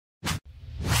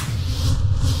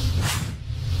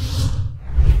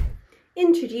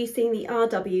Introducing the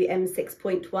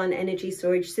RW-M6.1 energy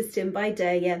storage system by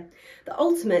Deye, the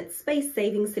ultimate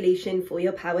space-saving solution for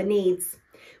your power needs.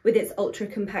 With its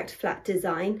ultra-compact flat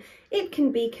design, it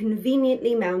can be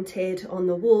conveniently mounted on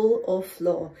the wall or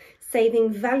floor,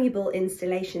 saving valuable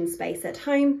installation space at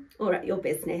home or at your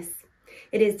business.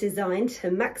 It is designed to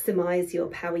maximise your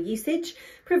power usage,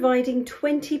 providing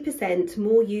 20%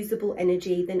 more usable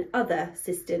energy than other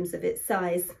systems of its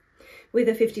size. With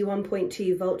a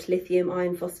 51.2 volt lithium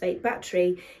iron phosphate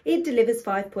battery, it delivers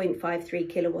 5.53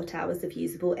 kilowatt hours of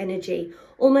usable energy,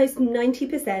 almost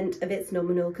 90% of its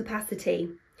nominal capacity.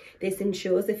 This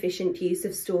ensures efficient use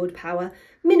of stored power,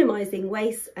 minimising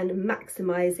waste and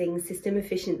maximising system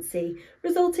efficiency,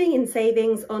 resulting in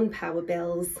savings on power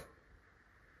bills.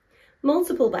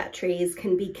 Multiple batteries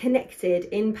can be connected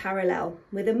in parallel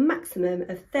with a maximum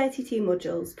of 32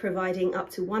 modules, providing up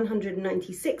to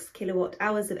 196 kilowatt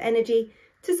hours of energy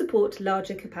to support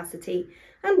larger capacity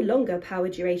and longer power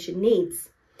duration needs.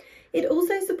 It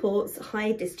also supports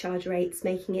high discharge rates,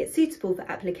 making it suitable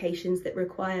for applications that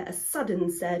require a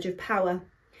sudden surge of power.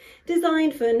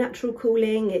 Designed for natural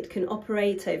cooling, it can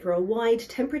operate over a wide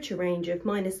temperature range of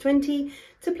 -20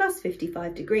 to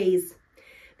 +55 degrees.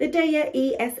 The Deye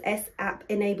ESS app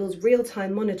enables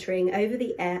real-time monitoring,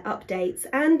 over-the-air updates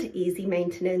and easy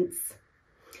maintenance.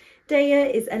 Deye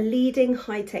is a leading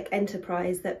high-tech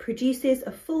enterprise that produces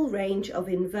a full range of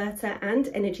inverter and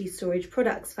energy storage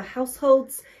products for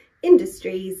households,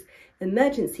 industries,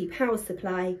 emergency power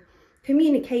supply,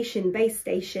 communication base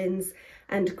stations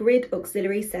and grid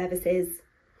auxiliary services.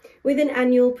 With an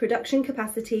annual production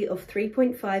capacity of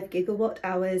 3.5 gigawatt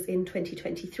hours in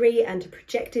 2023 and a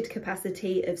projected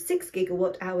capacity of 6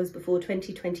 gigawatt hours before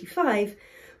 2025,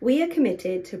 we are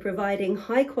committed to providing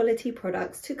high quality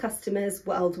products to customers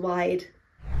worldwide.